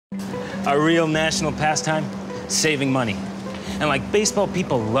A real national pastime, saving money. And like baseball,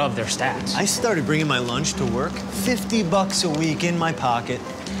 people love their stats. I started bringing my lunch to work, 50 bucks a week in my pocket.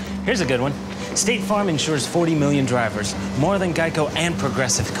 Here's a good one. State Farm insures 40 million drivers, more than Geico and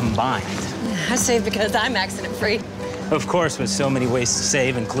Progressive combined. I save because I'm accident-free. Of course, with so many ways to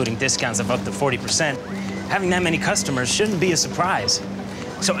save, including discounts of up to 40%, having that many customers shouldn't be a surprise.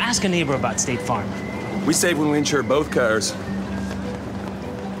 So ask a neighbor about State Farm. We save when we insure both cars.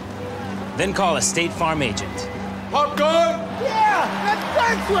 Then call a State Farm agent. Popcorn! Yeah,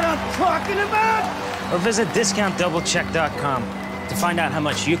 that's what I'm talking about! Or visit discountdoublecheck.com to find out how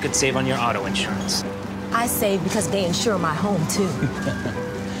much you could save on your auto insurance. I save because they insure my home, too.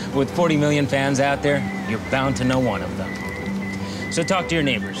 With 40 million fans out there, you're bound to know one of them. So talk to your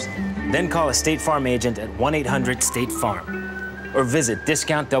neighbors. Then call a State Farm agent at 1-800-STATE-FARM. Or visit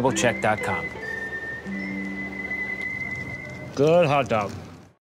discountdoublecheck.com. Good hot dog.